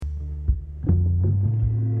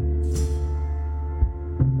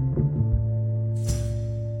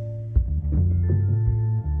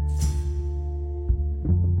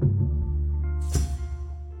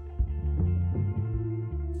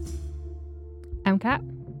I'm Kat,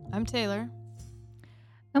 I'm Taylor.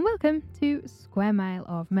 and welcome to Square Mile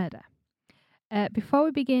of Murder. Before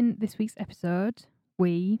we begin this week's episode,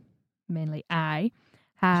 we, mainly I,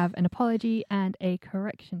 have an apology and a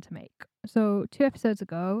correction to make. So, 2 episodes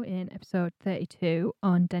ago, in episode 32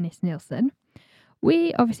 on Dennis Nilsen,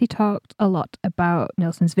 we obviously talked a lot about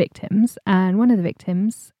Nilsen's victims, and one of the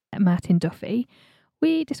victims, Martin Duffy,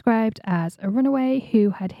 we described as a runaway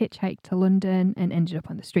who had hitchhiked to London and ended up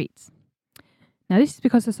on the streets. Now, this is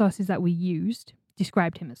because the sources that we used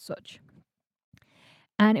described him as such.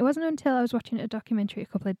 And it wasn't until I was watching a documentary a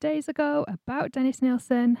couple of days ago about Dennis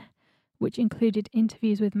Nilsen, which included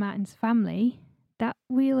interviews with Martin's family, that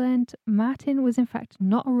we learned Martin was in fact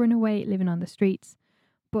not a runaway living on the streets,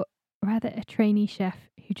 but rather a trainee chef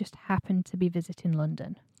who just happened to be visiting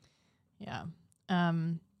London. Yeah.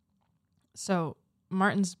 So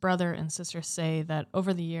Martin's brother and sister say that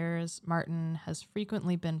over the years, Martin has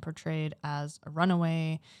frequently been portrayed as a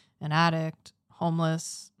runaway, an addict,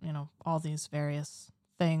 homeless, all these various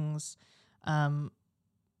things,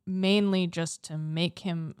 mainly just to make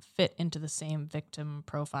him fit into the same victim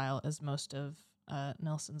profile as most of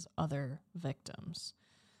Nilsen's other victims.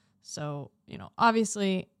 So,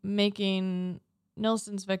 obviously making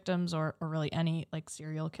Nilsen's victims or really any like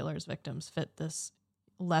serial killers victims fit this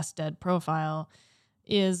less dead profile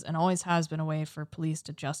is and always has been a way for police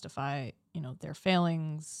to justify, their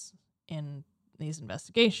failings in these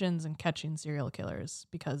investigations and catching serial killers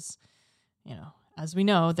because, as we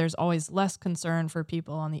know, there's always less concern for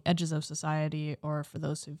people on the edges of society or for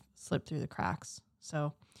those who've slipped through the cracks.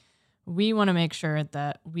 So we want to make sure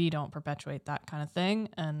that we don't perpetuate that kind of thing.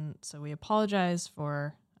 And so we apologize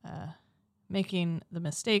for making the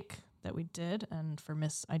mistake that we did and for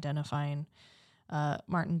misidentifying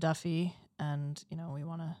Martin Duffy. And, we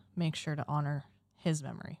want to make sure to honor his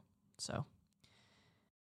memory. So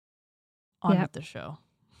on with the show.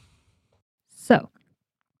 So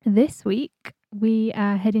this week we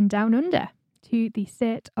are heading down under to the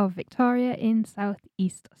state of Victoria in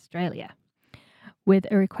southeast Australia with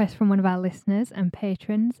a request from one of our listeners and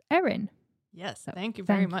patrons, Erin. Yes, so thank you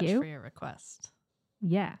very much for your request.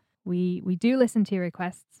 Yeah, we do listen to your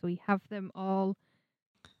requests. We have them all.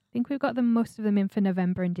 I think we've got them, most of them in for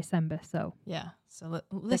November and December. So yeah, so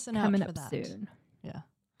listen out for that. Soon. Yeah.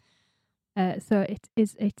 So it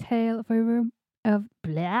is a tale of a room of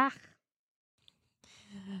blach.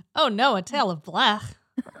 Oh no, a tale of blach.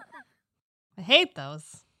 I hate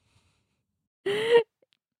those.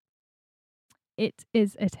 It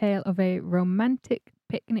is a tale of a romantic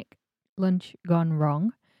picnic lunch gone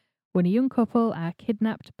wrong when a young couple are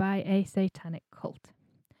kidnapped by a satanic cult.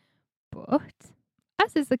 But,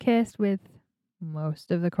 as is the case with most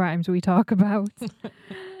of the crimes we talk about,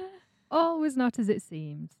 all was not as it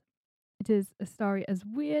seems. It is a story as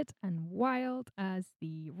weird and wild as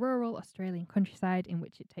the rural Australian countryside in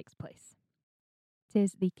which it takes place. It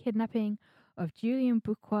is the kidnapping of Julian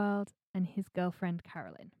Buchwald and his girlfriend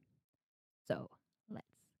Carolyn. So, let's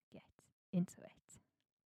get into it.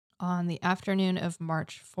 On the afternoon of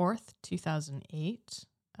March 4th, 2008,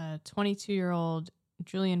 a 22-year-old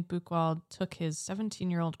Julian Buchwald took his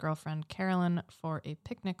 17-year-old girlfriend Carolyn for a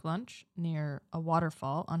picnic lunch near a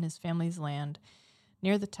waterfall on his family's land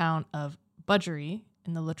near the town of Budgeree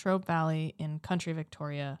in the Latrobe Valley in country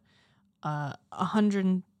Victoria,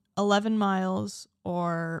 111 miles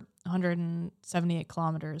or 178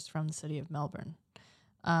 kilometers from the city of Melbourne.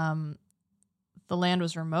 The land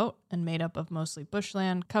was remote and made up of mostly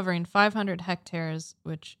bushland, covering 500 hectares,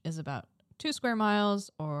 which is about 2 square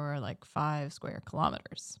miles or like 5 square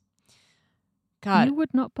kilometers. God. You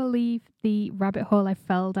would not believe the rabbit hole I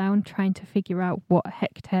fell down trying to figure out what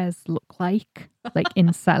hectares look like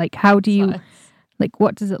inside. Like, how do you,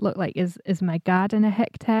 what does it look like? Is my garden a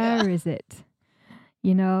hectare? Yeah. Is it,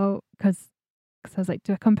 because I was like,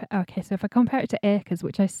 do I compare? Okay, so if I compare it to acres,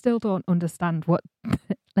 which I still don't understand what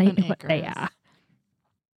what they are.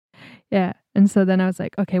 Yeah. And so then I was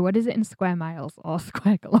like, okay, what is it in square miles or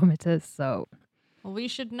square kilometers? So. Well, we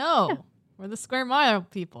should know. Yeah. We're the square mile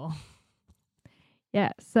people.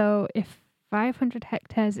 Yeah. So if 500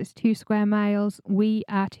 hectares is 2 square miles, we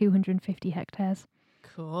are 250 hectares.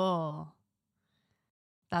 Cool.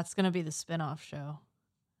 That's going to be the spin-off show.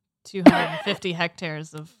 250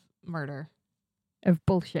 hectares of murder. Of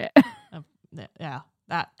bullshit. Yeah.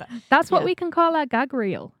 That's what we can call our gag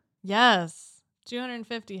reel. Yes.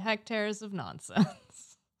 250 hectares of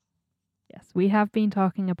nonsense. Yes, we have been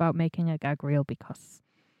talking about making a gag reel because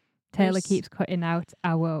Taylor keeps cutting out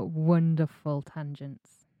our wonderful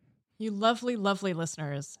tangents. You lovely, lovely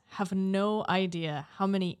listeners have no idea how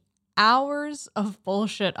many hours of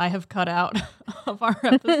bullshit I have cut out of our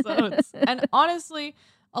episodes. And honestly,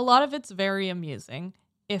 a lot of it's very amusing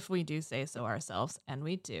if we do say so ourselves, and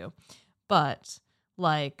we do. But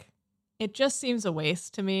like, it just seems a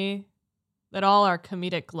waste to me that all our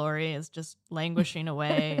comedic glory is just languishing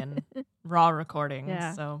away in raw recordings.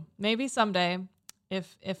 Yeah. So maybe someday,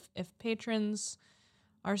 if patrons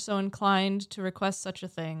are so inclined to request such a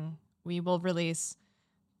thing, we will release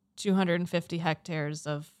 250 hectares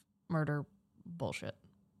of murder bullshit.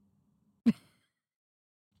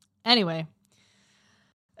 Anyway.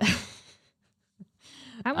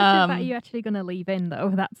 How much of that are you actually going to leave in,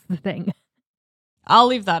 though? That's the thing. I'll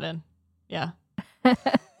leave that in. Yeah.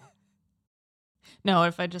 No,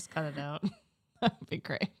 if I just cut it out, that would be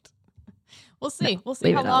great. We'll see. We'll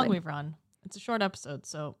see how long we've run. It's a short episode,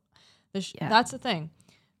 so that's the thing.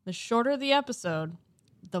 The shorter the episode,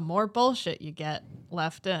 the more bullshit you get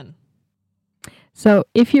left in. So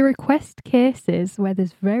if you request cases where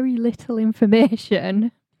there's very little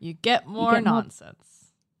information, you get more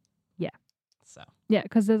nonsense. Yeah. So. Yeah,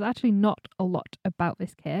 because there's actually not a lot about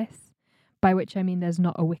this case, by which I mean there's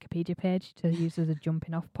not a Wikipedia page to use as a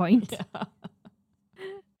jumping off point. Yeah.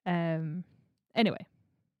 Anyway.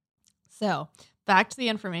 So, back to the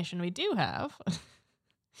information we do have.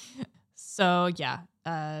 So, yeah,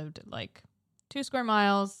 like 2 square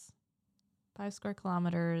miles, 5 square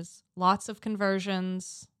kilometers, lots of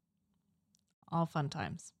conversions, all fun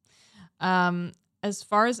times. As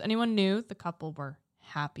far as anyone knew, the couple were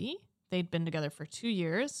happy. They'd been together for 2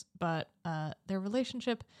 years, but their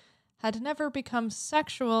relationship had never become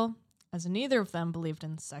sexual, as neither of them believed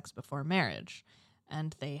in sex before marriage,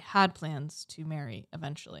 and they had plans to marry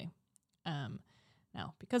eventually.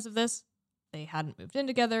 Now, because of this, they hadn't moved in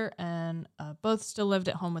together, and both still lived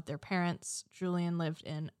at home with their parents. Julian lived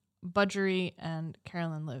in Budgery, and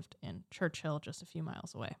Carolyn lived in Churchill, just a few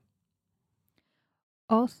miles away.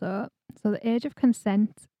 Also, so the age of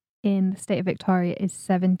consent in the state of Victoria is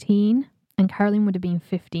 17, and Carolyn would have been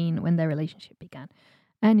 15 when their relationship began.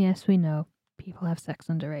 And yes, we know people have sex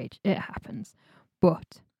underage. It happens.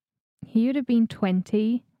 But he would have been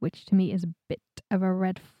 20, which to me is a bit of a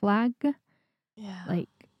red flag. Yeah.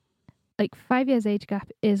 Like 5 years age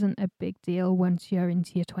gap isn't a big deal once you're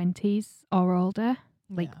into your 20s or older.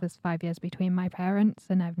 There's 5 years between my parents,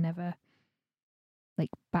 and I've never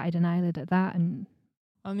batted an eyelid at that. And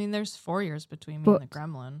I mean, there's 4 years between me and the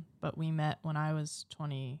gremlin, but we met when I was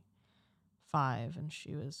 25 and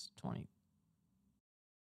she was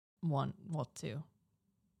 21, 2.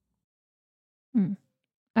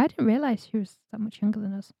 I didn't realize she was that much younger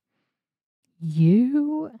than us.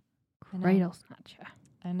 You cradle snatcher.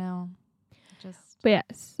 I know. But yeah,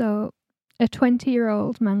 so a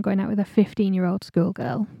 20-year-old man going out with a 15-year-old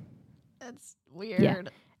schoolgirl. That's weird. Yeah.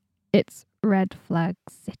 It's red flag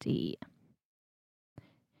city.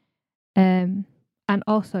 And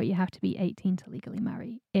also you have to be 18 to legally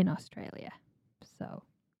marry in Australia. So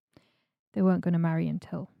they weren't going to marry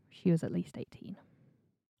until she was at least 18.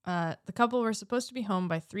 The couple were supposed to be home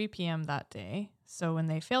by 3 p.m. that day. So when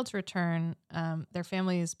they failed to return, their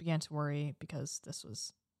families began to worry because this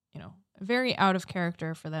was, very out of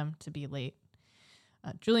character for them to be late.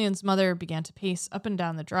 Julian's mother began to pace up and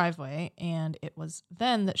down the driveway, and it was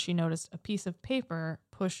then that she noticed a piece of paper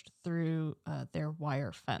pushed through their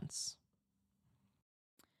wire fence.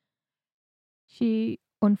 She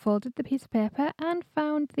unfolded the piece of paper and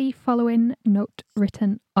found the following note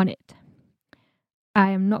written on it.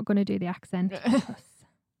 I am not going to do the accent.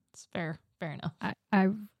 It's fair enough.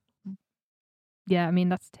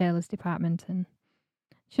 That's Taylor's department, and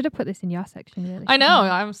should have put this in your section. Really, I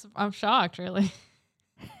know. I'm shocked, really.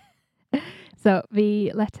 So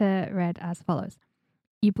the letter read as follows: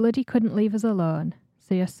 "You bloody couldn't leave us alone,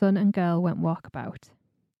 so your son and girl went walkabout.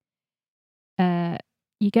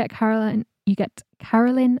 You get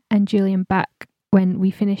Carolyn and Julian back when we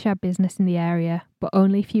finish our business in the area, but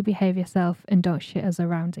only if you behave yourself and don't shit us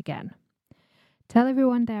around again. Tell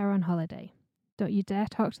everyone they are on holiday. Don't you dare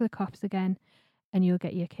talk to the cops again, and you'll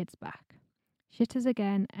get your kids back. Shit us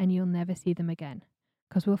again, and you'll never see them again,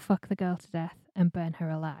 'cause we'll fuck the girl to death and burn her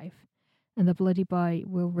alive. And the bloody boy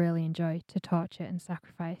will really enjoy to torture and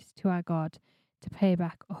sacrifice to our God to pay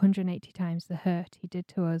back 180 times the hurt he did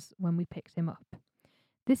to us when we picked him up.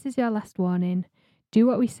 This is your last warning. Do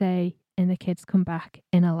what we say, and the kids come back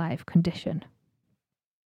in a live condition."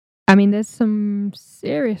 I mean, there's some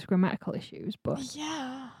serious grammatical issues, but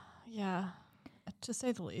yeah, to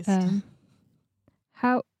say the least.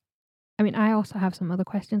 I also have some other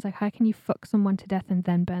questions, like how can you fuck someone to death and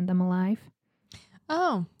then burn them alive?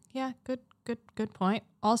 Oh, yeah, good point.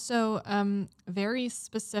 Also, very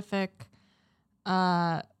specific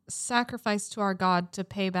sacrifice to our God to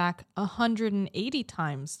pay back 180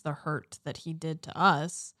 times the hurt that he did to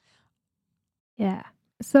us. Yeah.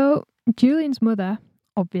 So Julian's mother,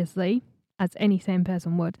 obviously, as any sane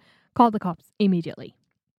person would, called the cops immediately.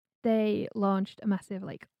 They launched a massive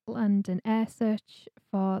land and air search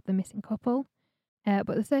for the missing couple.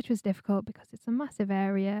 But the search was difficult because it's a massive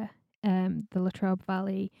area, the Latrobe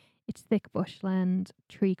Valley. It's thick bushland,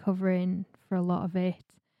 tree covering for a lot of it,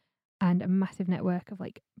 and a massive network of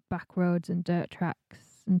back roads and dirt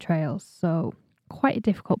tracks and trails. So quite a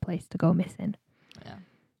difficult place to go missing. Yeah.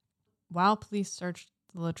 While police searched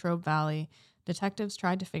the Latrobe Valley, detectives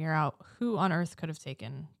tried to figure out who on earth could have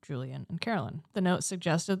taken Julian and Carolyn. The note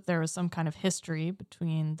suggested there was some kind of history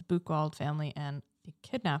between the Buchwald family and the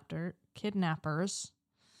kidnappers.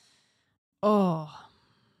 Oh.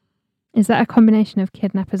 Is that a combination of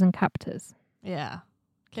kidnappers and captors? Yeah.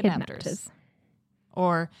 Kidnappers.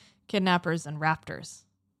 Or kidnappers and raptors.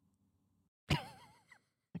 Like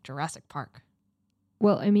Jurassic Park.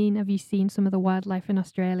 Well, I mean, have you seen some of the wildlife in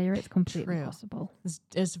Australia? It's completely possible.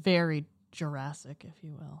 It's very Jurassic, if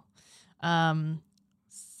you will.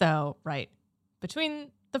 So, right.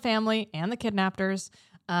 Between the family and the kidnappers.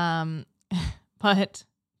 But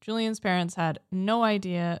Julian's parents had no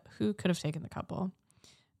idea who could have taken the couple.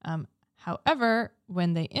 However,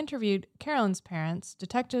 when they interviewed Carolyn's parents,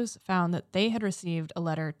 detectives found that they had received a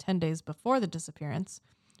letter 10 days before the disappearance,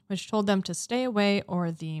 which told them to stay away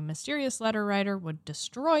or the mysterious letter writer would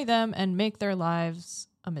destroy them and make their lives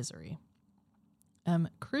a misery.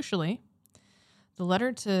 Crucially, the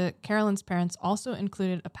letter to Carolyn's parents also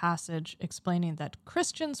included a passage explaining that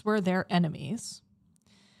Christians were their enemies.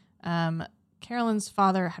 Carolyn's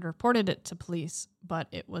father had reported it to police, but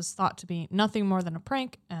it was thought to be nothing more than a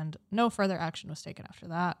prank, and no further action was taken after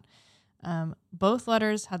that. Both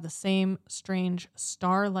letters had the same strange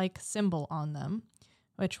star-like symbol on them,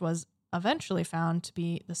 which was eventually found to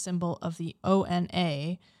be the symbol of the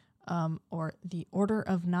ONA, or the Order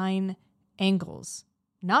of Nine Angles.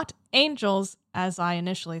 Not angels, as I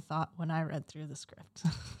initially thought when I read through the script.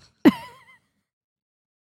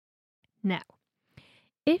 Now,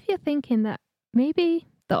 if you're thinking that maybe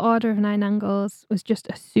the Order of Nine Angles was just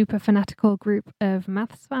a super fanatical group of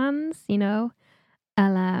maths fans, a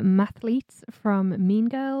la Mathletes from Mean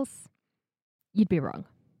Girls, you'd be wrong.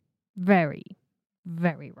 Very,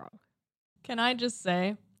 very wrong. Can I just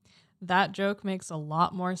say, that joke makes a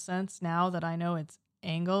lot more sense now that I know it's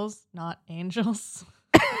angles, not angels.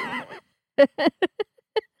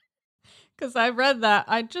 Because I read that.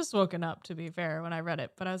 I'd just woken up, to be fair, when I read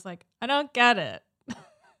it. But I was like, I don't get it.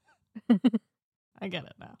 I get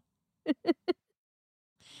it now.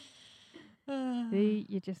 See,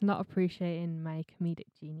 you're just not appreciating my comedic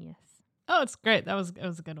genius. Oh, it's great. It was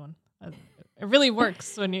a good one. It really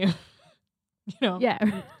works when you know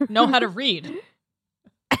how to read.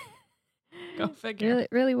 Go figure. It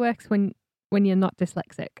really works when you're not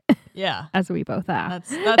dyslexic. Yeah. As we both are. That's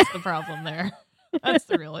the problem there. That's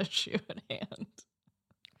the real issue at hand.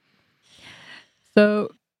 So,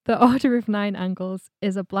 the Order of Nine Angles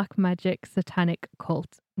is a black magic satanic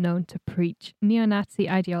cult known to preach neo-Nazi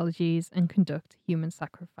ideologies and conduct human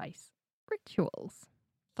sacrifice rituals.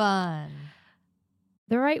 Fun.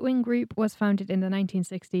 The right-wing group was founded in the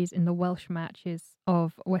 1960s in the Welsh Marches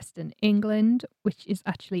of Western England, which is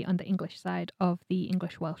actually on the English side of the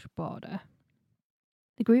English-Welsh border.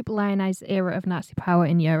 The group lionized the era of Nazi power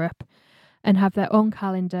in Europe and have their own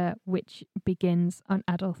calendar, which begins on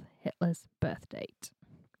Adolf Hitler's birth date.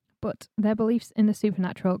 But their beliefs in the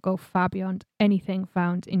supernatural go far beyond anything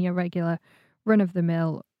found in your regular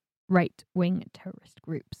run-of-the-mill right-wing terrorist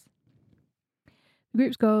groups. The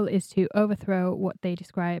group's goal is to overthrow what they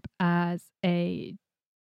describe as a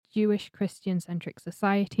Jewish Christian-centric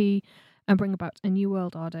society and bring about a new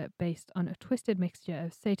world order based on a twisted mixture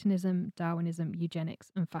of Satanism, Darwinism,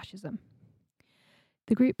 eugenics, and fascism.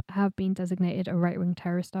 The group have been designated a right-wing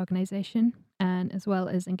terrorist organisation, and as well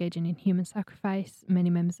as engaging in human sacrifice, many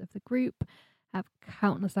members of the group have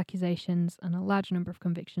countless accusations and a large number of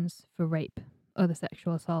convictions for rape, other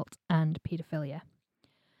sexual assault, and paedophilia.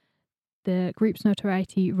 The group's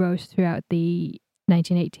notoriety rose throughout the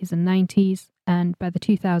 1980s and 90s, and by the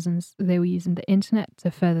 2000s they were using the internet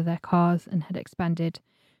to further their cause and had expanded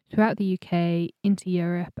throughout the UK, into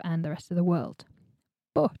Europe, and the rest of the world.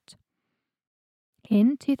 But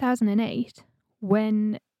in 2008,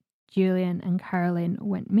 when Julian and Carolyn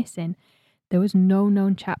went missing, there was no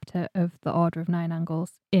known chapter of the Order of Nine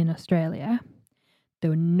Angles in Australia.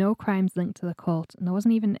 There were no crimes linked to the cult, and there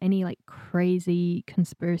wasn't even any crazy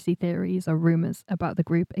conspiracy theories or rumours about the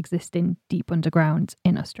group existing deep underground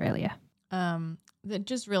in Australia. That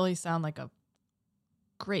just really sound like a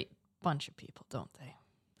great bunch of people, don't they?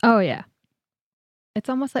 Oh yeah. It's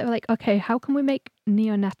almost like okay, how can we make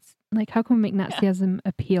how can we make Nazism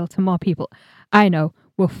appeal to more people? I know,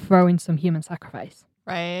 we'll throw in some human sacrifice.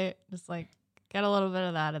 Right? Just like get a little bit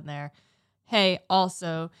of that in there. Hey,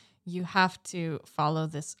 also, you have to follow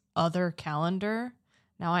this other calendar.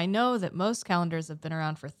 Now, I know that most calendars have been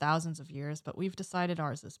around for thousands of years, but we've decided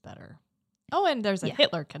ours is better. Oh, and there's a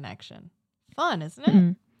Hitler connection. Fun, isn't it?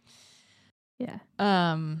 Mm-hmm.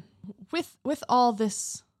 Yeah. With all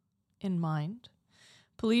this in mind,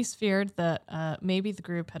 police feared that maybe the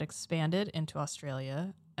group had expanded into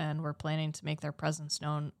Australia and were planning to make their presence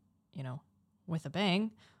known, with a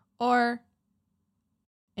bang, or,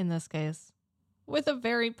 in this case, with a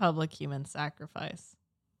very public human sacrifice.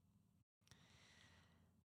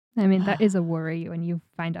 I mean, that is a worry when you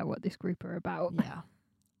find out what this group are about. Yeah.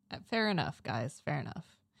 Fair enough, guys. Fair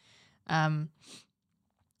enough.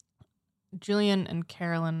 Julian and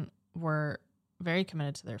Carolyn were very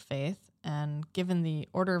committed to their faith, and given the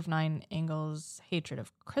Order of Nine Angles' hatred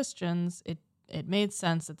of Christians, it made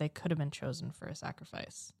sense that they could have been chosen for a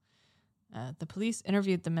sacrifice. The police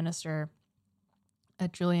interviewed the minister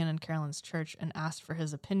at Julian and Carolyn's church and asked for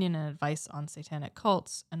his opinion and advice on satanic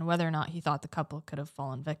cults and whether or not he thought the couple could have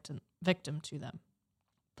fallen victim to them.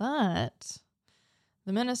 But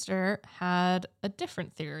the minister had a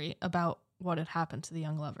different theory about what had happened to the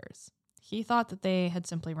young lovers. He thought that they had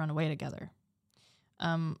simply run away together.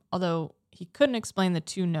 Although he couldn't explain the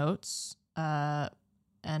two notes,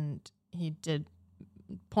 and he did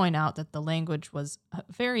point out that the language was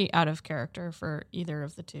very out of character for either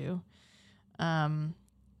of the two.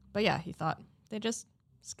 But yeah, he thought they just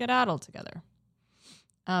skedaddled together.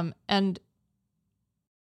 And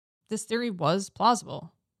this theory was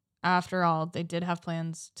plausible. After all, they did have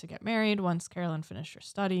plans to get married once Carolyn finished her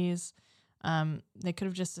studies. They could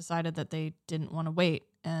have just decided that they didn't want to wait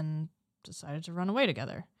and decided to run away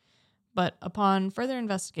together. But upon further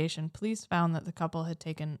investigation, police found that the couple had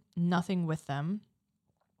taken nothing with them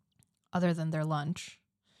other than their lunch.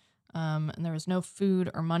 And there was no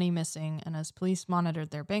food or money missing. And as police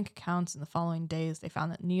monitored their bank accounts in the following days, they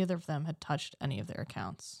found that neither of them had touched any of their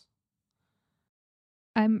accounts.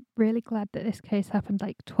 I'm really glad that this case happened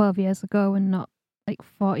like 12 years ago and not like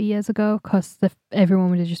 40 years ago, because everyone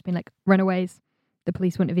would have just been like runaways. The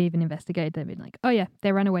police wouldn't have even investigated. They'd been like, oh yeah,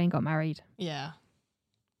 they ran away and got married. Yeah.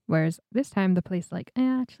 Whereas this time the police like,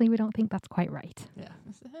 actually, we don't think that's quite right. Yeah.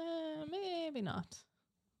 Maybe not.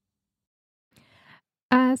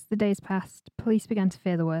 As the days passed, police began to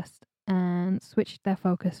fear the worst and switched their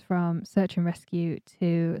focus from search and rescue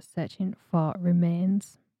to searching for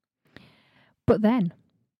remains. But then,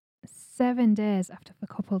 7 days after the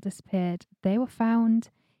couple disappeared, they were found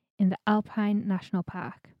in the Alpine National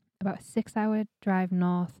Park, about a 6-hour drive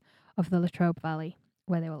north of the Latrobe Valley,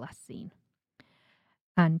 where they were last seen,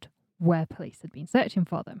 and where police had been searching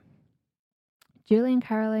for them. Julie and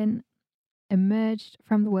Carolyn emerged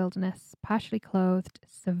from the wilderness, partially clothed,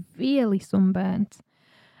 severely sunburnt,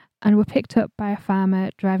 and were picked up by a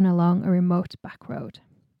farmer driving along a remote back road.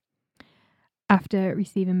 After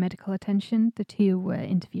receiving medical attention, the two were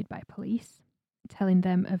interviewed by police, telling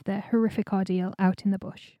them of their horrific ordeal out in the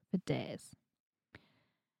bush for days.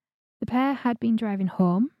 The pair had been driving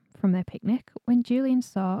home from their picnic when Julian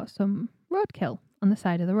saw some roadkill on the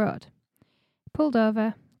side of the road. He pulled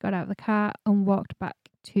over, got out of the car, and walked back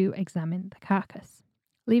to examine the carcass,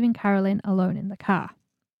 leaving Carolyn alone in the car.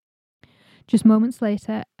 Just moments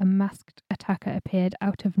later, a masked attacker appeared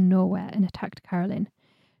out of nowhere and attacked Carolyn,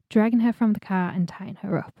 dragging her from the car and tying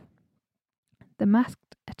her up. The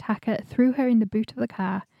masked attacker threw her in the boot of the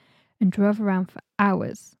car and drove around for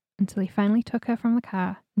hours until he finally took her from the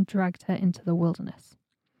car and dragged her into the wilderness.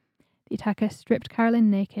 The attacker stripped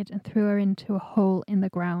Carolyn naked and threw her into a hole in the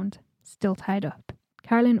ground, still tied up.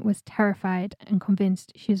 Carolyn was terrified and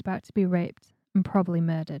convinced she was about to be raped and probably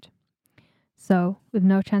murdered. So, with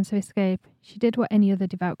no chance of escape, she did what any other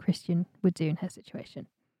devout Christian would do in her situation.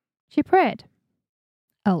 She prayed.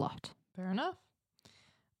 A lot. Fair enough.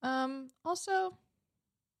 Also,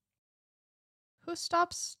 who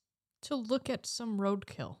stops to look at some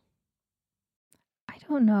roadkill? I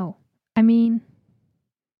don't know. I mean,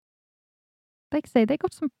 like I say, they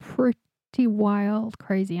got some pretty wild,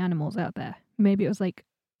 crazy animals out there. Maybe it was like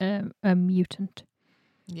a mutant.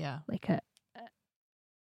 Yeah. Like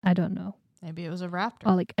I don't know. Maybe it was a raptor.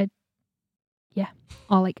 Or like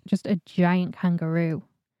or like just a giant kangaroo.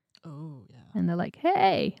 Oh, yeah. And they're like,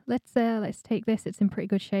 "Hey, let's take this. It's in pretty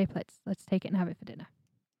good shape. Let's take it and have it for dinner."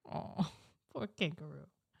 Oh, poor kangaroo.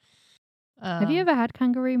 Have you ever had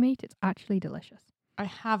kangaroo meat? It's actually delicious. I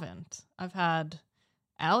haven't. I've had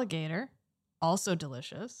alligator. also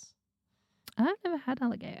delicious. I've never had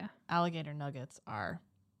alligator. Alligator nuggets are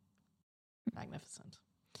magnificent.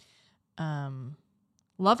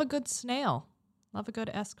 Love a good snail. Love a good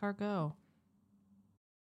escargot.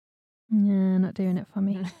 Yeah, not doing it for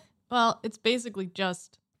me. Well, it's basically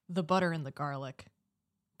just the butter and the garlic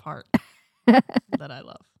part that I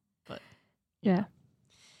love. But Yeah.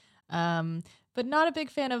 But not a big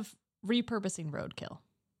fan of repurposing roadkill.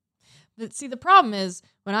 See, the problem is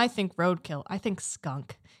when I think roadkill, I think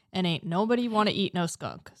skunk, and ain't nobody want to eat no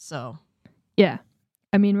skunk. So Yeah.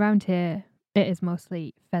 I mean, round here, it is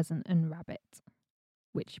mostly pheasant and rabbit,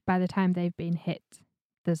 which by the time they've been hit,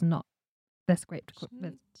 they're scraped.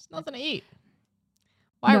 there's nothing to eat.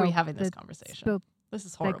 Why are we No, having this the conversation? spilled This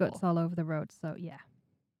is their horrible. guts all over the road, so yeah.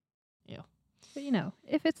 Ew. But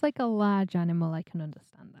if it's like a large animal, I can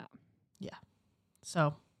understand that.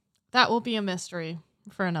 So that will be a mystery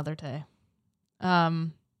for another day.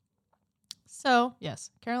 So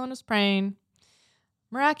yes, Carolyn was praying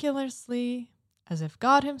miraculously, as if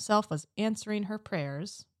God himself was answering her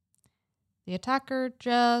prayers. The attacker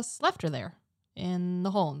just left her there in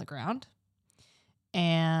the hole in the ground.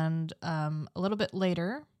 And a little bit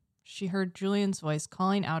later, she heard Julian's voice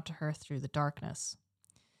calling out to her through the darkness.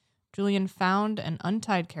 Julian found and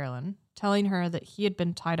untied Carolyn, telling her that he had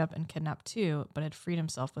been tied up and kidnapped too, but had freed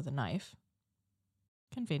himself with a knife.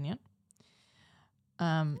 Convenient.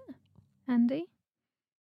 Andy?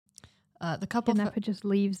 The couple Kidnapper just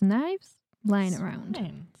leaves knives lying It's around.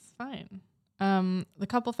 Fine. It's fine. The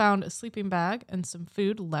couple found a sleeping bag and some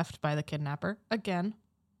food left by the kidnapper. Again,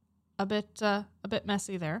 a bit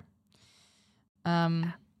messy there.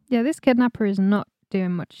 Yeah, this kidnapper is not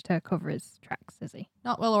doing much to cover his tracks, is he?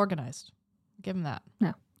 Not well organized. Give him that.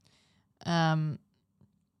 No.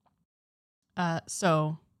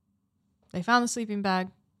 So they found the sleeping bag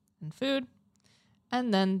and food,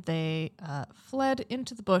 and then they fled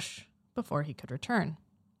into the bush before he could return.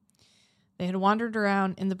 They had wandered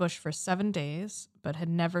around in the bush for 7 days, but had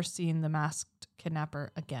never seen the masked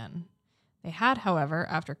kidnapper again. They had, however,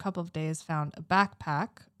 after a couple of days, found a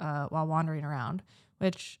backpack while wandering around,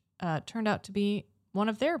 which turned out to be one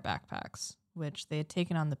of their backpacks, which they had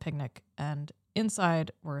taken on the picnic, and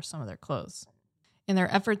inside were some of their clothes. In their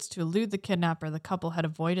efforts to elude the kidnapper, the couple had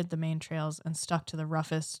avoided the main trails and stuck to the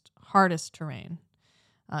roughest, hardest terrain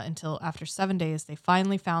until after 7 days, they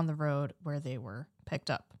finally found the road where they were picked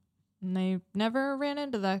up. And they never ran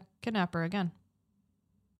into the kidnapper again.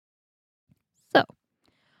 So,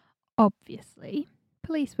 obviously,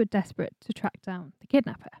 police were desperate to track down the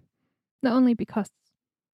kidnapper. Not only because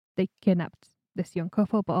they kidnapped this young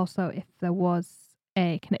couple, but also if there was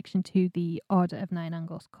a connection to the Order of Nine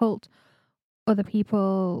Angles cult, other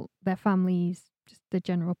people, their families, just the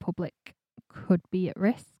general public could be at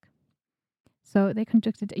risk. So they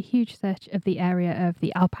conducted a huge search of the area of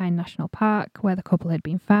the Alpine National Park where the couple had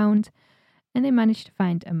been found, and they managed to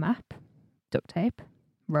find a map, duct tape,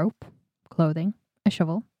 rope, clothing, a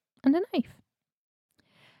shovel, and a knife.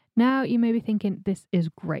 Now you may be thinking, this is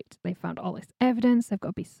great. They found all this evidence. There've got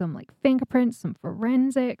to be some fingerprints, some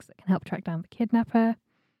forensics that can help track down the kidnapper.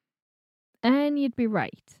 And you'd be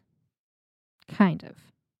right. Kind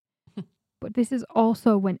of. But this is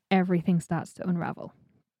also when everything starts to unravel.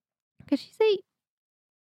 Because you see,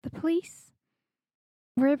 the police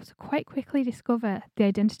were able to quite quickly discover the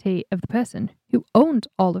identity of the person who owned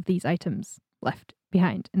all of these items left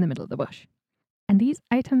behind in the middle of the bush. And these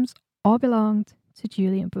items all belonged to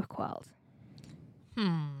Julian Buchwald.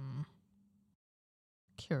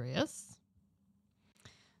 Curious.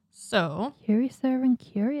 So, Curiouser and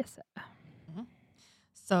curiouser.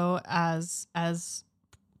 So as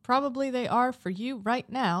probably they are for you right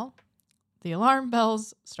now, the alarm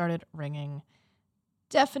bells started ringing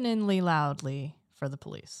deafeningly loudly for the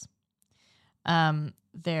police.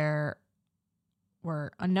 There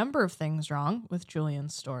were a number of things wrong with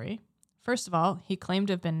Julian's story. First of all, he claimed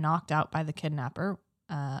to have been knocked out by the kidnapper,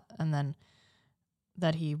 and then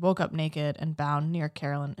that he woke up naked and bound near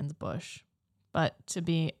Carolyn in the bush. But to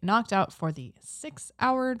be knocked out for the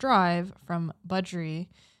 6-hour drive from Budgery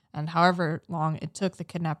and however long it took the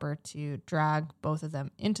kidnapper to drag both of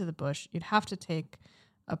them into the bush, you'd have to take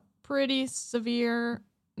a pretty severe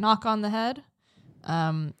knock on the head.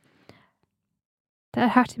 That'd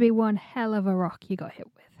have to be one hell of a rock you got hit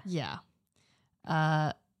with. Yeah.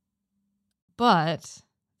 But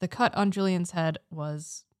the cut on Julian's head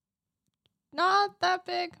was not that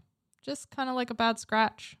big, just kind of like a bad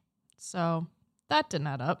scratch. So that didn't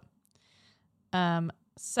add up.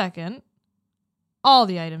 Second, all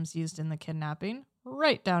the items used in the kidnapping,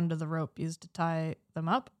 right down to the rope used to tie them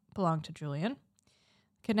up, belonged to Julian.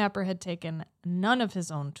 Kidnapper had taken none of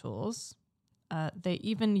his own tools. They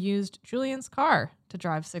even used Julian's car to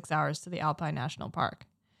drive 6 hours to the Alpine National Park.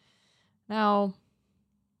 Now,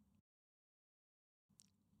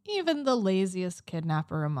 even the laziest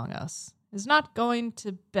kidnapper among us is not going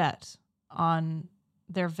to bet on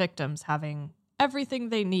their victims having everything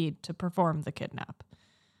they need to perform the kidnap.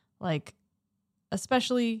 Like,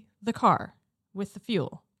 especially the car with the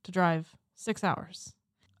fuel to drive 6 hours.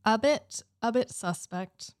 A bit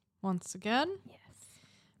suspect once again.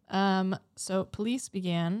 Yes. So police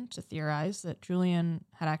began to theorize that Julian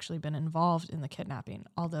had actually been involved in the kidnapping,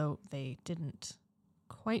 although they didn't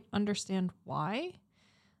quite understand why.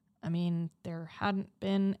 I mean, there hadn't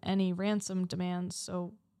been any ransom demands,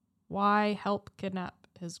 so why help kidnap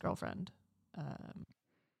his girlfriend?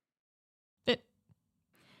 Bit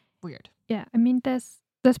weird. Yeah, I mean, there's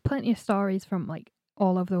plenty of stories from like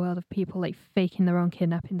all over the world of people like faking their own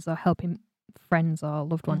kidnappings or helping friends or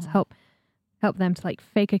loved ones Mhm. help them to like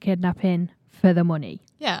fake a kidnapping for the money.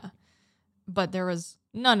 Yeah, but there was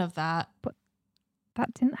none of that.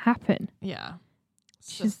 That didn't happen. Yeah.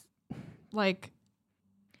 It's So, just like,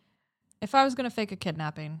 if I was going to fake a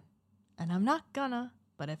kidnapping, and I'm not gonna,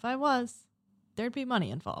 but if I was, there'd be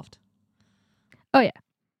money involved.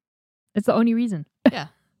 it's the only reason. Yeah.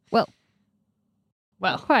 Well,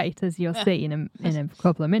 Well, not quite, as you'll yeah. see in a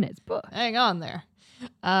couple of minutes, but hang on there.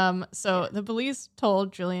 So the police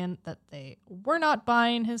told Julian that they were not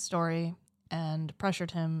buying his story and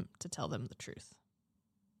pressured him to tell them the truth.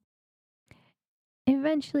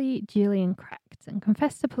 eventually Julian cracked and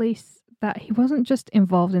confessed to police that he wasn't just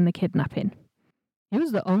involved in the kidnapping. He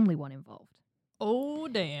was the only one involved. Oh,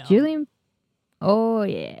 damn. Julian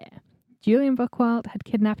Buchwald had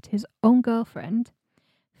kidnapped his own girlfriend,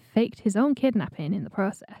 faked his own kidnapping in the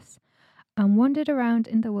process, and wandered around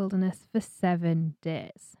in the wilderness for 7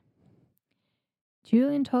 days.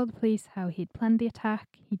 Julian told the police how he'd planned the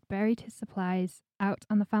attack, he'd buried his supplies out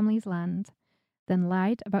on the family's land, then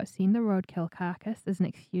lied about seeing the roadkill carcass as an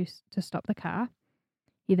excuse to stop the car.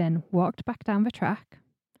 He then walked back down the track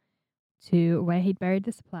to where he'd buried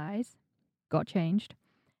the supplies, got changed,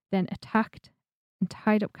 then attacked and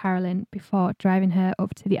tied up Carolyn before driving her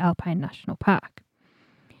up to the Alpine National Park.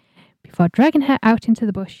 Before dragging her out into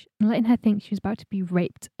the bush and letting her think she was about to be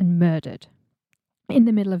raped and murdered in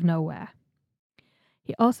the middle of nowhere.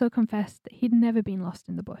 He also confessed that he'd never been lost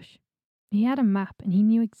in the bush. He had a map and he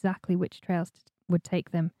knew exactly which trails would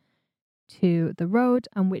take them to the road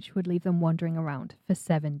and which would leave them wandering around for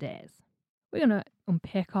 7 days. We're going to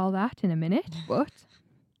unpick all that in a minute, but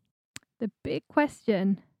the big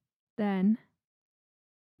question then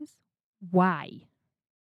is why?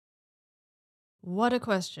 What a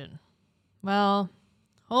question. Well,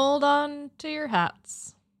 hold on to your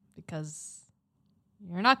hats because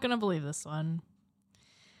you're not going to believe this one.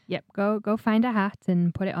 Yep, go find a hat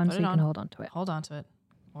and put it on so you can hold on to it. Hold on to it.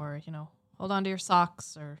 Or, hold on to your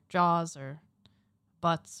socks or jaws or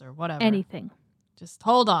butts or whatever. Anything. Just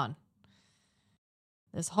hold on.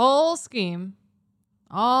 This whole scheme,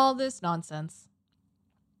 all this nonsense,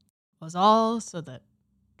 was all so that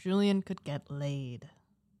Julian could get laid.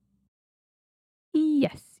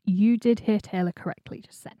 Yes, you did hear Taylor correctly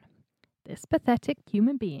just then. This pathetic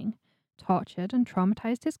human being tortured and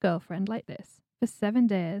traumatized his girlfriend like this for 7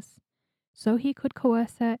 days so he could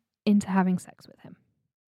coerce her into having sex with him.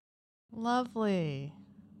 Lovely.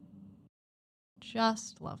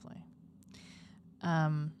 Just lovely.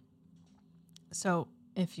 So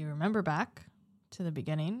if you remember back to the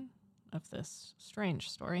beginning of this strange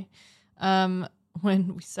story,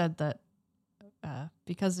 when we said that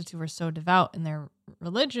because the two were so devout in their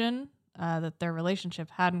religion, that their relationship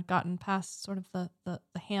hadn't gotten past sort of the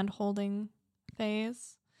hand-holding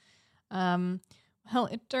phase. Well,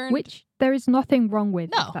 it turned... Which there is nothing wrong with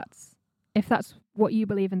No. if that's what you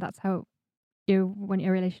believe and that's how you want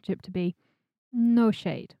your relationship to be. No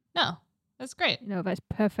shade. No, that's great. That's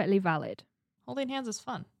perfectly valid. Holding hands is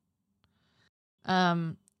fun.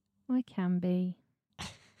 Well, it can be.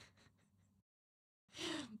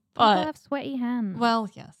 But People have sweaty hands. well,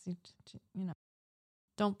 yes,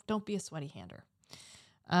 don't be a sweaty hander.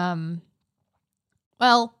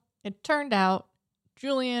 Well, it turned out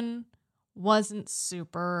Julian wasn't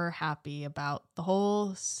super happy about the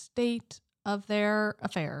whole state of their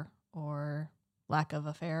affair, or lack of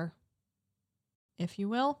affair, if you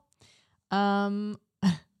will.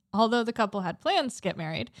 Although the couple had plans to get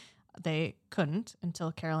married, they couldn't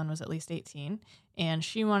until Carolyn was at least 18, and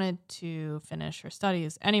she wanted to finish her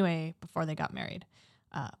studies anyway before they got married.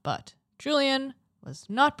 But Julian was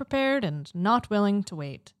not prepared and not willing to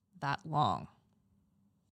wait that long.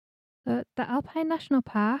 The Alpine National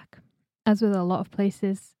Park, as with a lot of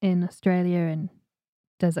places in Australia and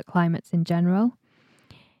desert climates in general,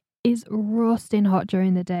 is roasting hot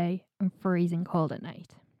during the day and freezing cold at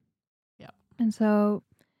night. Yep. And so,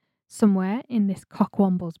 somewhere in this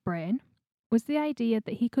cockwomble's brain was the idea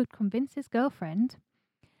that he could convince his girlfriend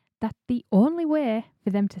that the only way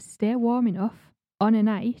for them to stay warm enough on a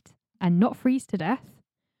night and not freeze to death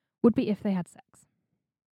would be if they had sex.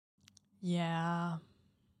 Yeah.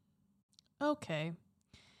 Okay.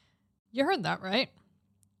 You heard that, right?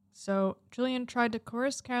 So Julian tried to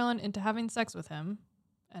coerce Carolyn into having sex with him.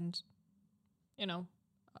 And,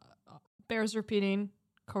 bears repeating,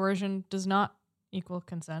 coercion does not equal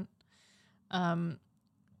consent.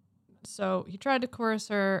 So he tried to coerce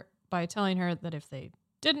her by telling her that if they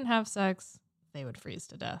didn't have sex, they would freeze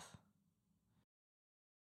to death.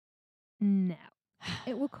 Now,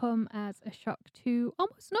 it will come as a shock to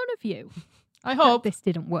almost none of you. I hope. This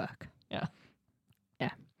didn't work. Yeah.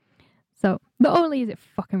 Yeah. So, not only is it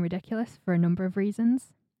fucking ridiculous for a number of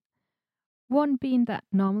reasons, one being that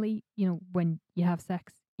normally, when you have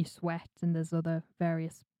sex, you sweat and there's other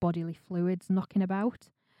various bodily fluids knocking about.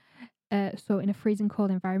 So, in a freezing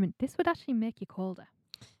cold environment, this would actually make you colder.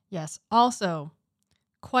 Yes. Also,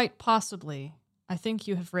 quite possibly, I think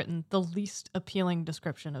you have written the least appealing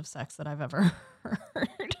description of sex that I've ever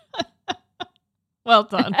heard. Well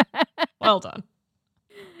done. Well done.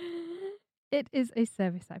 It is a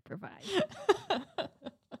service I provide.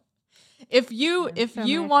 If you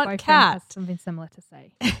My want ex-boyfriend Kat, has something similar to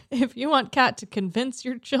say. if you want Kat to convince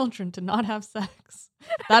your children to not have sex,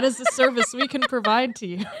 that is a service we can provide to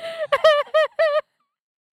you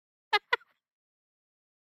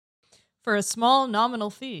for a small nominal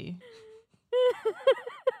fee.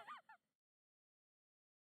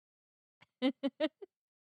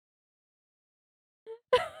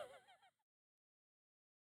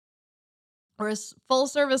 We're a full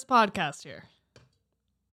service podcast here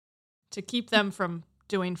to keep them from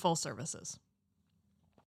doing full services.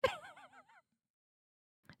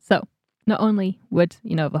 So, not only would,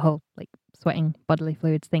 the whole sweating bodily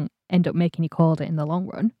fluids thing end up making you colder in the long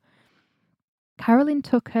run, Carolyn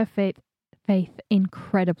took her faith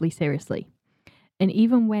incredibly seriously. And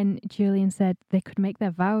even when Julian said they could make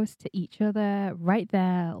their vows to each other right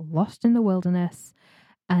there, lost in the wilderness,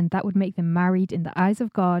 and that would make them married in the eyes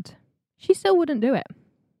of God, she still wouldn't do it.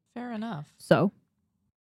 Fair enough. So,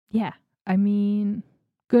 yeah, I mean,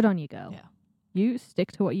 good on you, girl. Yeah. You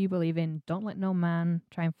stick to what you believe in. Don't let no man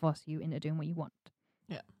try and force you into doing what you want.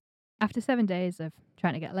 Yeah. After 7 days of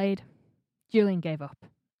trying to get laid, Julian gave up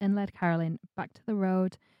and led Carolyn back to the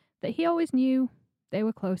road that he always knew they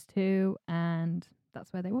were close to, and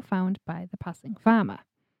that's where they were found by the passing farmer.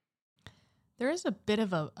 There is a bit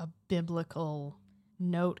of a biblical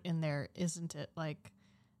note in there, isn't it? Like,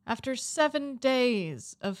 after 7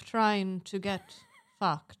 days of trying to get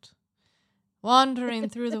fucked, wandering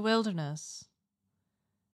through the wilderness,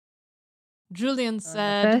 Julian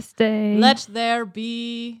said, First day, "Let there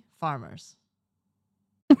be farmers."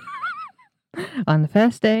 on the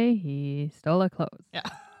first day, he stole her clothes. Yeah.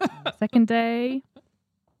 On the second day,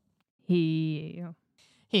 he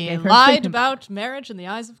gave her a lied sleeping about marriage in the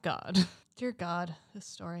eyes of God. Dear God, this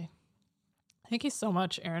story. Thank you so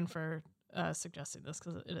much, Aaron, for suggesting this,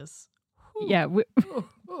 because it is. Yeah,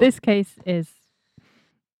 this case is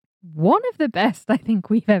one of the best I think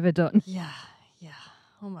we've ever done. Yeah.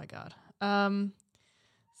 Oh my God.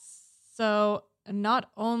 So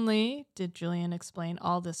not only did Julian explain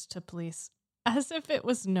all this to police as if it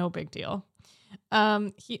was no big deal,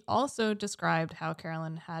 he also described how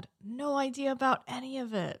Carolyn had no idea about any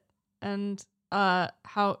of it, and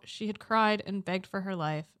how she had cried and begged for her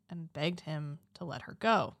life and begged him to let her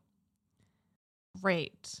go.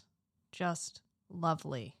 Great. Just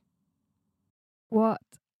lovely. What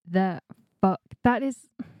the fuck? That's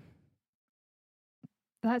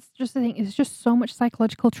just the thing. It's just so much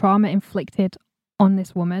psychological trauma inflicted on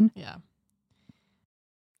this woman. Yeah.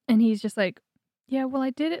 And he's just like, yeah, well,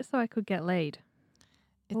 I did it so I could get laid.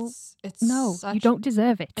 It's No, such, you don't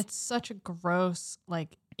deserve it. It's such a gross,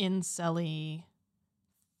 like, incel-y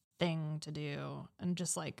thing to do. And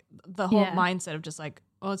just like the whole mindset of just like,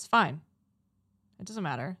 oh, it's fine. It doesn't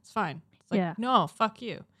matter. It's fine. It's like, no, fuck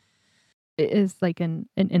you. It is like an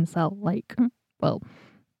incel, like, well,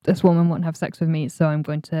 this woman won't have sex with me, so I'm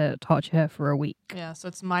going to torture her for a week. Yeah, so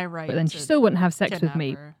it's my right. But then she still wouldn't have sex with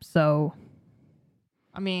me, so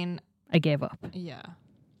I mean, I gave up. Yeah.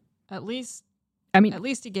 At least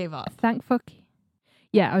he gave up. Thank fuck.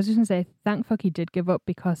 Yeah, I was just going to say, thank fuck he did give up,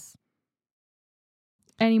 because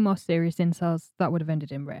any more serious incels, that would have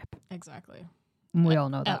ended in rape. Exactly. And we all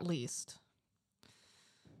know that. At least.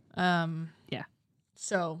 Yeah.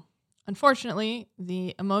 So, unfortunately,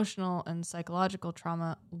 the emotional and psychological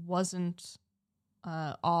trauma wasn't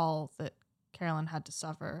all that Carolyn had to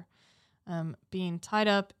suffer. Being tied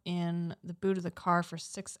up in the boot of the car for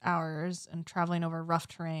 6 hours and traveling over rough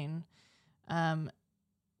terrain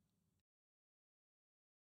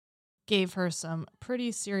gave her some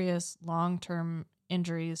pretty serious long-term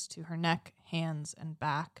injuries to her neck, hands, and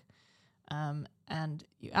back. And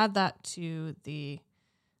you add that to the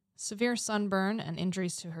severe sunburn and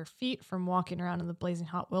injuries to her feet from walking around in the blazing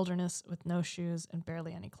hot wilderness with no shoes and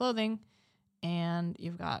barely any clothing. And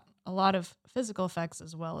you've got a lot of physical effects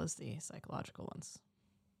as well as the psychological ones.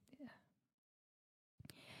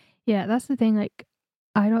 Yeah, that's the thing. Like,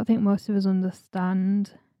 I don't think most of us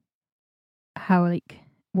understand how, like,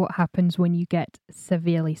 what happens when you get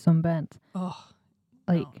severely sunburnt. Oh,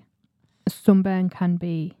 Like, no. sunburn can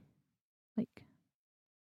be, like,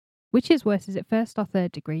 which is worse? Is it first or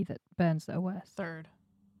third degree that burns that are worse? Third.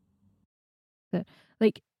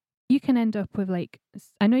 Like, you can end up with, like,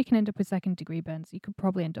 I know you can end up with second degree burns. You could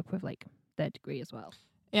probably end up with, like, third degree as well.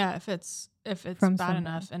 Yeah, if it's From bad sunburn.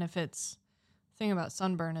 enough, and if it's thing about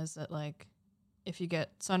sunburn is that, like, if you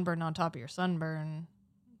get sunburn on top of your sunburn,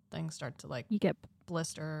 things start to, like, You get,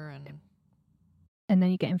 blister and then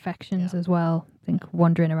you get infections Yeah. as well. I think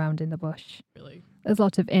wandering around in the bush. really There's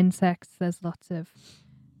lots of insects. There's lots of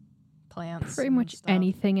plants. pretty and much stuff.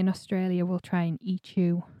 anything in Australia will try and eat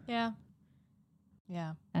you. Yeah.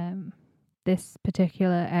 Yeah. This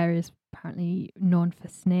particular area is apparently known for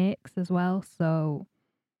snakes as well. So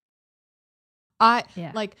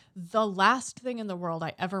yeah. Like, the last thing in the world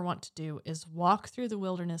I ever want to do is walk through the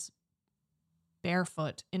wilderness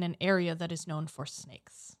barefoot in an area that is known for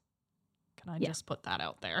snakes. Can I just put that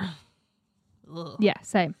out there? Ugh. Yeah,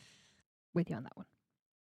 same. With you on that one.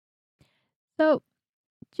 So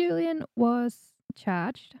Julian was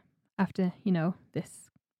charged after, this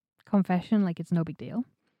confession, like it's no big deal.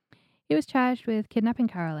 He was charged with kidnapping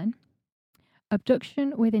Carolyn,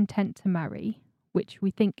 abduction with intent to marry, which we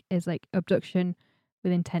think is like abduction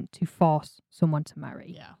with intent to force someone to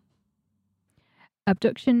marry. Yeah.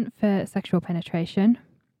 Abduction for sexual penetration,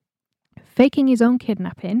 faking his own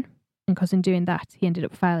kidnapping, and because in doing that he ended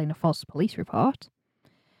up filing a false police report,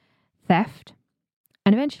 theft,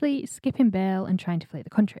 and eventually skipping bail and trying to flee the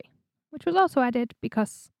country, which was also added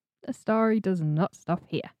because the story does not stop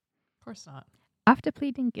here. Of course not. After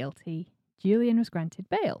pleading guilty, Julian was granted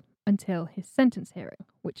bail until his sentence hearing,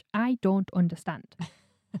 which I don't understand.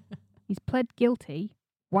 He's pled guilty.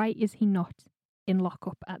 Why is he not in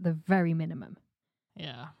lockup at the very minimum?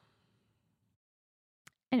 Yeah.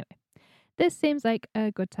 Anyway, this seems like a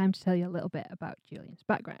good time to tell you a little bit about Julian's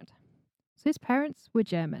background. So his parents were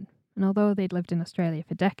German, and although they'd lived in Australia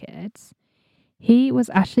for decades, he was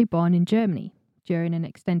actually born in Germany during an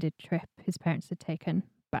extended trip his parents had taken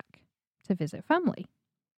back to visit family.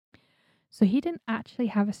 So he didn't actually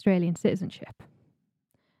have Australian citizenship.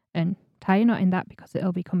 And tie a knot in that because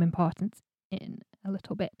it'll become important in a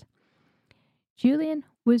little bit. Julian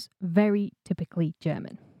was very typically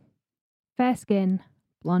German. Fair skin,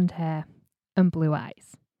 blonde hair, and blue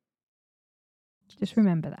eyes. Just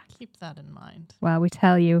remember that. Keep that in mind. While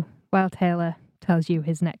Taylor tells you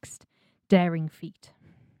his next daring feat.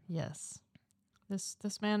 Yes.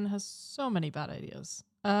 This man has so many bad ideas.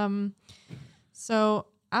 So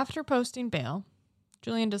after posting bail,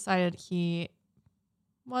 Julian decided he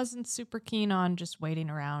wasn't super keen on just waiting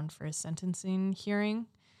around for his sentencing hearing.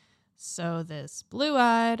 So this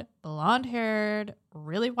blue-eyed, blonde-haired,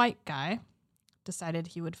 really white guy decided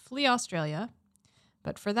he would flee Australia,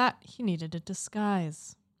 but for that he needed a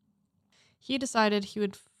disguise. He decided he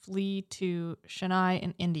would flee to Chennai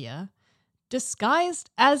in India, disguised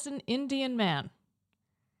as an Indian man.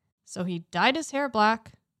 So he dyed his hair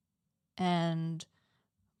black and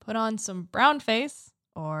put on some brown face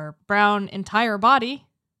or brown entire body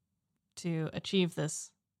to achieve this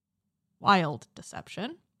wild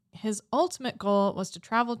deception. His ultimate goal was to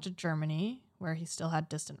travel to Germany, where he still had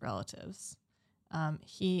distant relatives.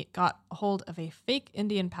 He got a hold of a fake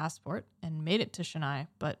Indian passport and made it to Chennai,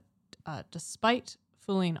 but despite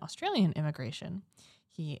fooling Australian immigration,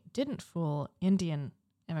 he didn't fool Indian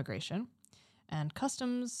immigration, and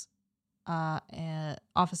customs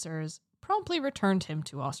officers promptly returned him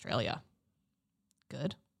to Australia.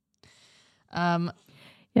 Good.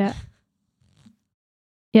 Yeah.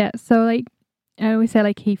 Yeah, so like I always say,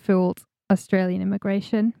 like, he fooled Australian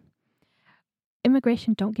immigration.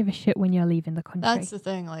 Immigration don't give a shit when you're leaving the country. That's the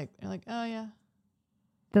thing. Like, you're like, oh yeah.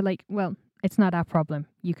 They're like, well, it's not our problem.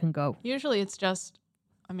 You can go. Usually it's just,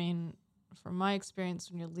 I mean, from my experience,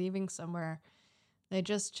 when you're leaving somewhere, they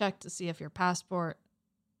just check to see if your passport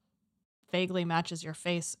vaguely matches your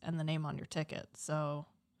face and the name on your ticket. So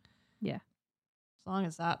Yeah. as long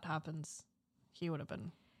as that happens, he would have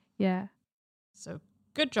been. Yeah. So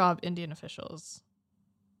good job, Indian officials.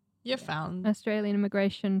 You found Australian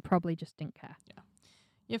immigration probably just didn't care.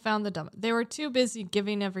 You found the dumb. They were too busy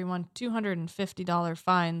giving everyone $250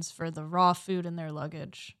 fines for the raw food in their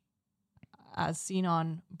luggage, as seen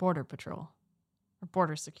on Border Patrol or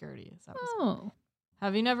Border Security. As that was. Oh.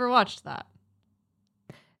 Have you never watched that?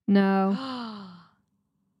 No.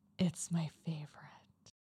 It's my favorite.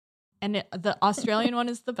 And the Australian one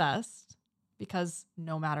is the best because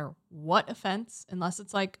no matter what offense, unless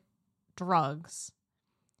it's like drugs,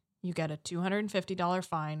 you get a $250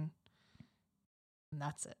 fine. And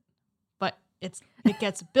that's it. But it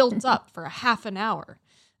gets built up for a half an hour.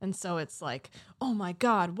 And so it's like, oh my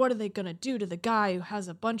God, what are they going to do to the guy who has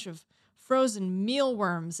a bunch of frozen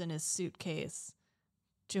mealworms in his suitcase?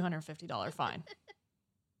 $250 fine.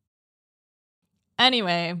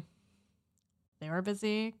 Anyway, they were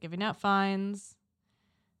busy giving out fines.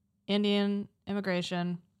 Indian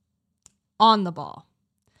immigration on the ball.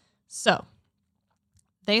 So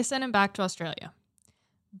they sent him back to Australia.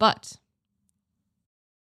 But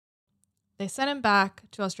they sent him back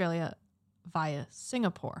to Australia via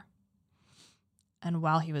Singapore. And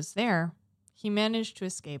while he was there, he managed to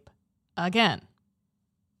escape again.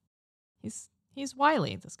 He's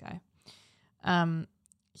wily, this guy.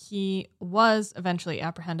 He was eventually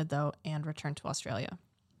apprehended, though, and returned to Australia.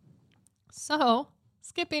 So,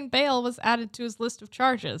 skipping bail was added to his list of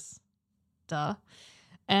charges. Duh.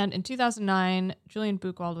 And in 2009, Julian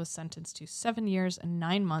Buchwald was sentenced to 7 years and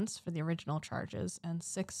 9 months for the original charges and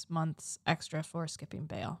 6 months extra for skipping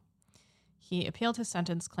bail. He appealed his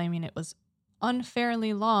sentence, claiming it was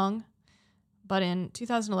unfairly long, but in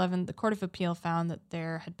 2011, the Court of Appeal found that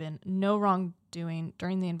there had been no wrongdoing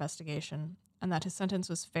during the investigation and that his sentence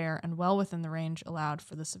was fair and well within the range allowed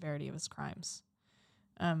for the severity of his crimes.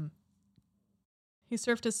 He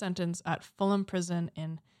served his sentence at Fulham Prison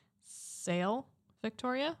in Sale,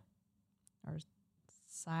 Victoria? Or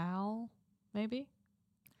Sal, maybe?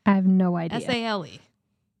 I have no idea. S-A-L-E.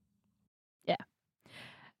 Yeah.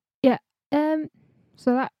 Yeah.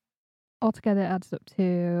 So that altogether adds up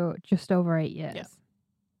to just over 8 years. Yeah.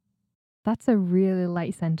 That's a really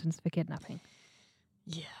light sentence for kidnapping.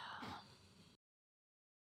 Yeah.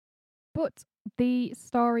 But the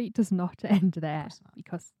story does not end there,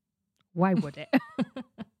 because why would it?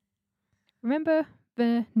 Remember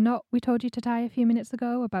the knot we told you to tie a few minutes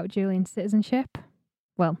ago about Julian's citizenship?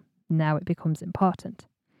 Well, now it becomes important.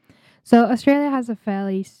 So Australia has a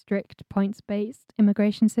fairly strict points-based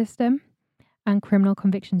immigration system, and criminal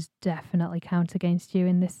convictions definitely count against you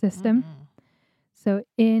in this system. Mm-hmm. So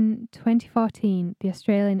in 2014, the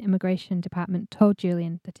Australian Immigration Department told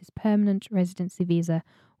Julian that his permanent residency visa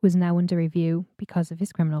was now under review because of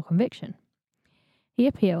his criminal conviction. He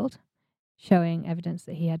appealed, showing evidence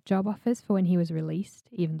that he had job offers for when he was released,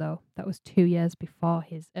 even though that was 2 years before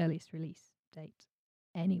his earliest release date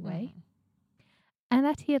anyway, and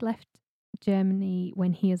that he had left Germany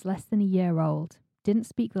when he was less than a year old, didn't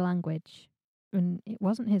speak the language, and it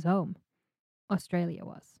wasn't his home. Australia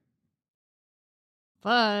was.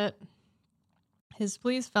 But his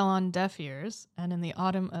pleas fell on deaf ears, and in the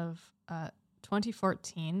autumn of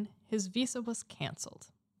 2014, his visa was cancelled.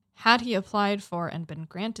 Had he applied for and been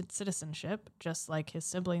granted citizenship, just like his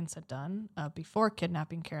siblings had done before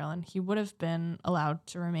kidnapping Carolyn, he would have been allowed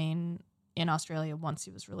to remain in Australia once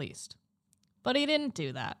he was released. But he didn't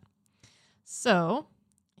do that. So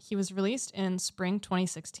he was released in spring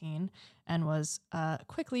 2016 and was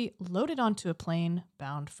quickly loaded onto a plane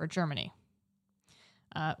bound for Germany.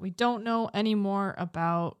 We don't know any more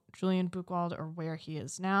about Julian Buchwald or where he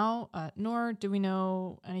is now, nor do we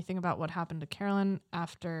know anything about what happened to Carolyn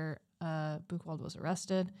after Buchwald was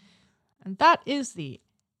arrested. And that is the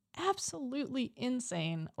absolutely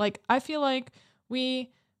insane. Like, I feel like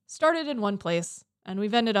we started in one place and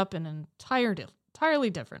we've ended up in an entirely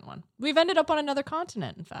different one. We've ended up on another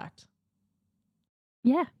continent, in fact.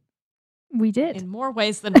 Yeah, we did. In more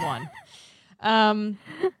ways than one.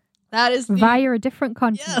 That is via a different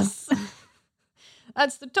continent. Yes.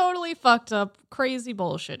 That's the totally fucked up, crazy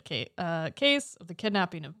bullshit case of the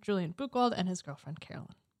kidnapping of Julian Buchwald and his girlfriend,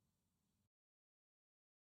 Carolyn.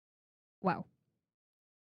 Wow.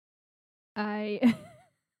 I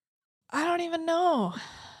don't even know.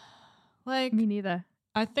 Like, me neither.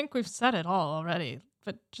 I think we've said it all already,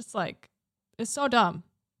 but just like, it's so dumb.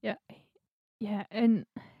 Yeah. Yeah, and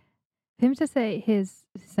for him to say his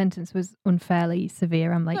sentence was unfairly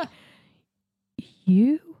severe, I'm like,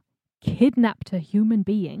 you kidnapped a human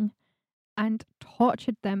being and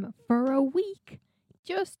tortured them for a week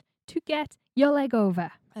just to get your leg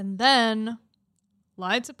over. And then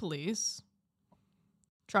lied to police,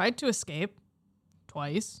 tried to escape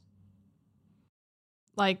twice.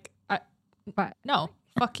 Like, But no,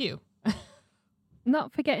 fuck you.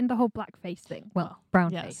 not forgetting the whole blackface thing. Well,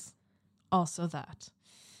 brown yes. face. Also that.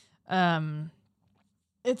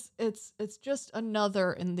 It's just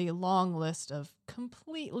another in the long list of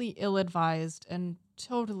completely ill-advised and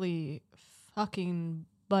totally fucking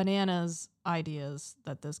bananas ideas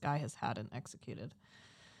that this guy has had and executed.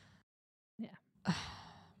 Yeah.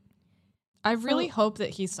 I really hope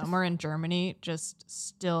that he's somewhere in Germany just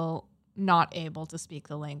still not able to speak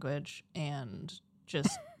the language and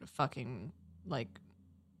just fucking like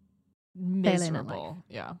miserable.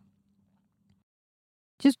 Yeah.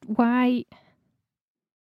 Just why?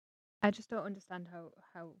 I just don't understand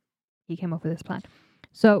how he came up with this plan.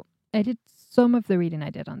 So I did some of the reading I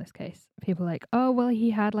did on this case. People were like, oh well, he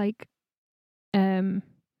had like,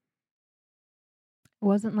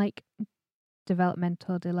 wasn't like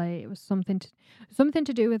developmental delay. It was something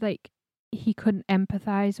to do with like he couldn't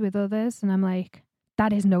empathize with others, and I'm like,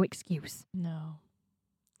 that is no excuse. No.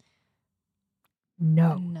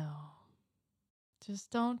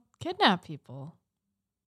 Just don't kidnap people.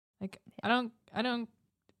 Like I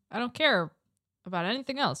don't care about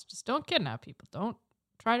anything else. Just don't kidnap people. Don't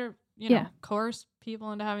try to, coerce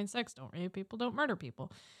people into having sex. Don't rape people. Don't murder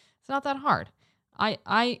people. It's not that hard.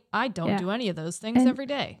 I don't do any of those things every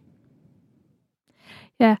day.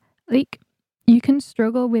 Yeah, like you can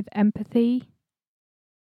struggle with empathy,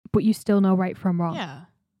 but you still know right from wrong. Yeah.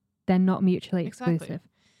 They're not mutually Exactly. exclusive.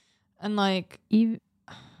 And like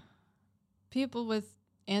people with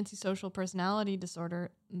antisocial personality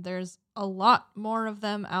disorder, there's a lot more of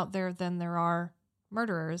them out there than there are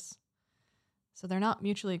murderers. So they're not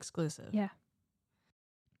mutually exclusive. Yeah.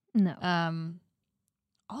 No.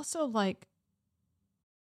 Also, like,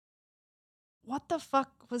 what the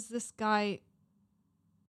fuck was this guy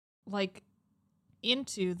like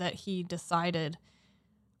into that he decided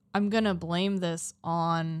I'm gonna blame this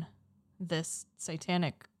on this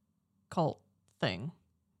satanic cult thing?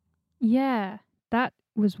 Yeah, that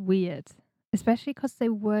was weird, especially because they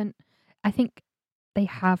weren't. I think they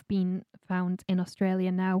have been found in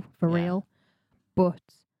Australia now for real, but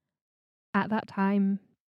at that time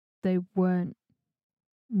they weren't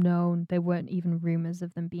known. There weren't even rumors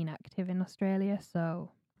of them being active in Australia.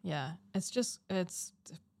 So yeah, it's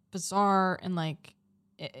bizarre, and like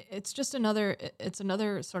it's another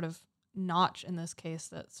sort of notch in this case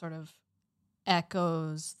that sort of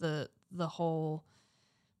echoes the whole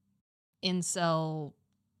incel,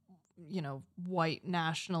 white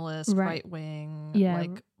nationalist, right wing,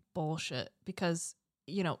 like bullshit. Because,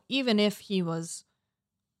 even if he was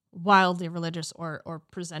wildly religious or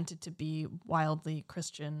presented to be wildly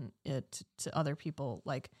Christian to other people,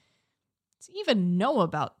 like to even know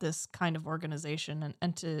about this kind of organization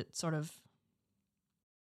and to sort of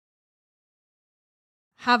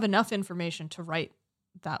have enough information to write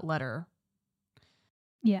that letter,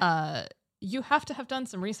 you have to have done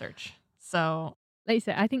some research. So, like you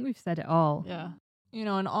said, I think we've said it all. Yeah. In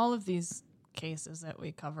all of these cases that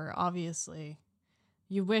we cover, obviously,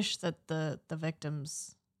 you wish that the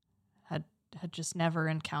victims had just never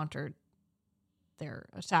encountered their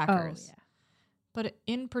attackers. Oh, yeah. But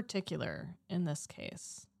in particular, in this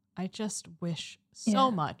case, I just wish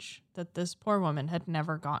so much that this poor woman had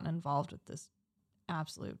never gotten involved with this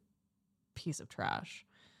absolute piece of trash.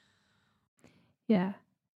 Yeah.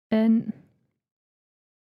 And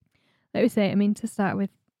like we say, I mean, to start with,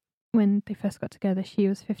 when they first got together, she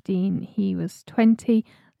was 15, he was 20.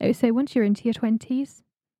 Like we say, once you're into your 20s,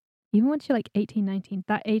 even once you're like 18, 19,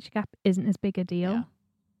 that age gap isn't as big a deal. Yeah.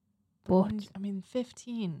 But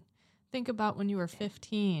 15. Think about when you were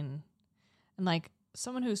 15 and like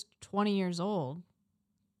someone who's 20 years old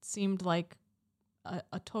seemed like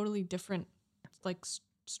a totally different like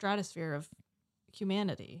stratosphere of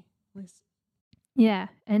humanity. Yeah,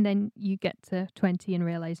 and then you get to 20 and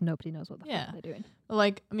realize nobody knows what the fuck they're doing.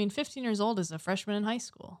 Like, 15 years old is a freshman in high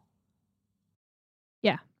school.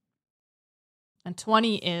 Yeah. And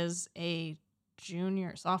 20 is a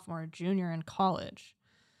sophomore, junior in college.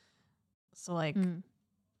 So, like,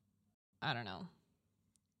 I don't know.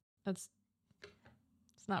 It's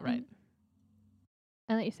not right.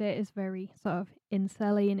 And like you say, it is very sort of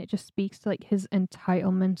incel-y, and it just speaks to like his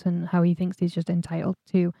entitlement and how he thinks he's just entitled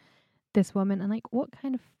to this woman. And like, what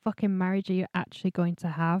kind of fucking marriage are you actually going to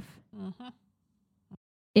have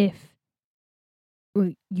if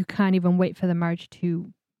you can't even wait for the marriage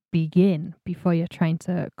to begin before you're trying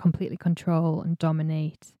to completely control and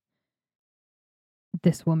dominate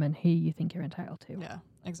this woman who you think you're entitled to? Yeah,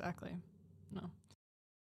 exactly. No.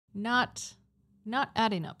 not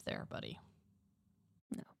adding up there, buddy.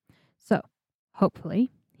 So,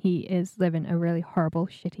 hopefully, he is living a really horrible,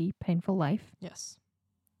 shitty, painful life. Yes.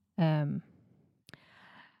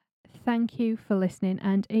 Thank you for listening,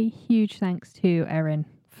 and a huge thanks to Erin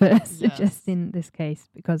for suggesting this case,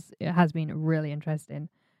 because it has been really interesting,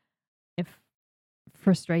 if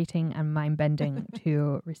frustrating and mind-bending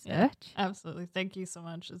to research. Yeah, absolutely. Thank you so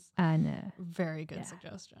much. It's and very good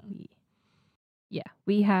suggestion.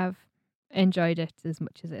 We have enjoyed it as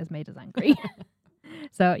much as it has made us angry.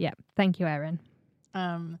 So yeah, thank you, Erin.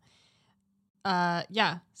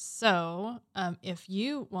 So if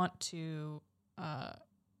you want to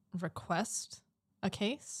request a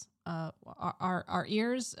case, our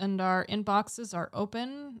ears and our inboxes are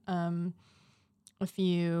open. If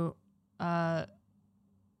you want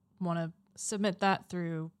to submit that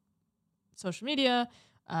through social media,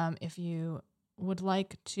 if you would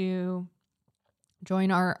like to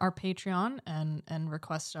join our Patreon and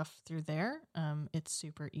request stuff through there, it's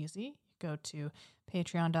super easy. Go to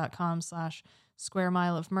patreon.com/Square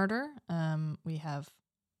Mile of Murder. We have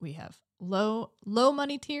low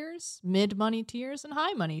money tiers, mid money tiers, and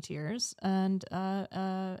high money tiers, and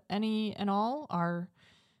any and all are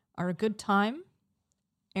a good time.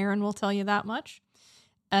 Aaron will tell you that much.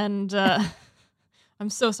 And I'm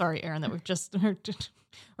so sorry, Aaron, that we're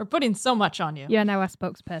putting so much on you. You're now our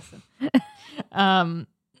spokesperson.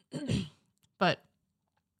 But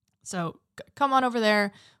so come on over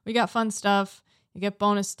there. We got fun stuff. You get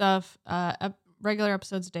bonus stuff. Regular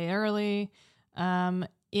episodes a day early.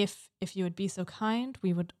 If you would be so kind,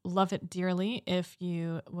 we would love it dearly if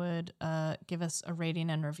you would give us a rating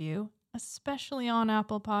and review, especially on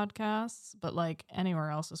Apple Podcasts, but like anywhere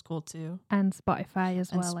else is cool too. And Spotify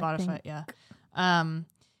as well. Spotify, yeah.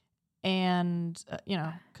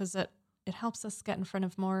 Because it helps us get in front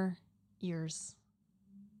of more ears.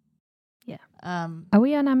 Yeah. Are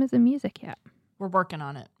we on Amazon Music yet? We're working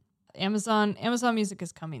on it. Amazon Music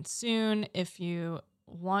is coming soon. If you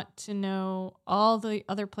want to know all the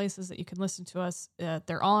other places that you can listen to us,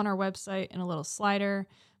 they're all on our website in a little slider,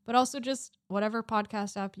 but also just whatever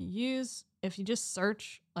podcast app you use. If you just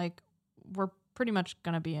search, like, we're pretty much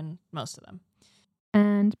going to be in most of them.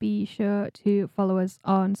 And be sure to follow us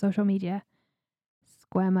on social media.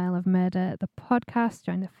 Square Mile of Murder, the podcast.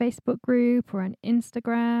 Join the Facebook group. We're on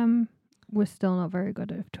Instagram. We're still not very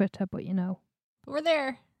good at Twitter, but But we're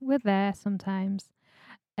there. We're there sometimes.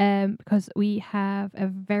 Because we have a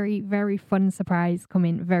very, very fun surprise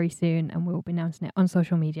coming very soon, and we'll be announcing it on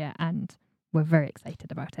social media, and we're very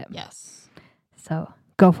excited about it. Yes. So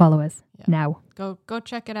go follow us now. Go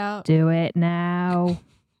check it out. Do it now.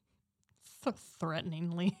 So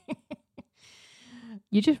threateningly.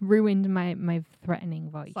 You just ruined my threatening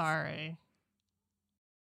voice. Sorry.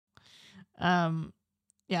 Come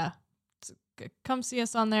see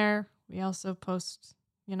us on there. We also post,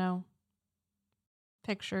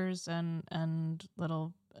 pictures and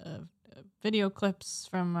little video clips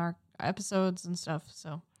from our episodes and stuff.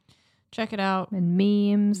 So check it out. And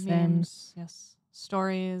memes and yes,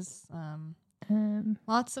 stories.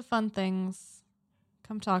 Lots of fun things.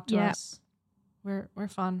 Come talk to us. We're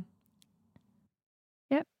fun.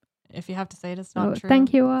 Yep. If you have to say it, it's not true.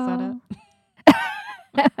 Thank you all. Is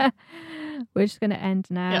that it? We're just going to end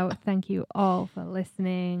now. Yep. Thank you all for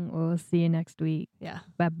listening. We'll see you next week. Yeah.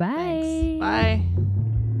 Bye-bye.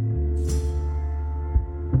 Thanks. Bye.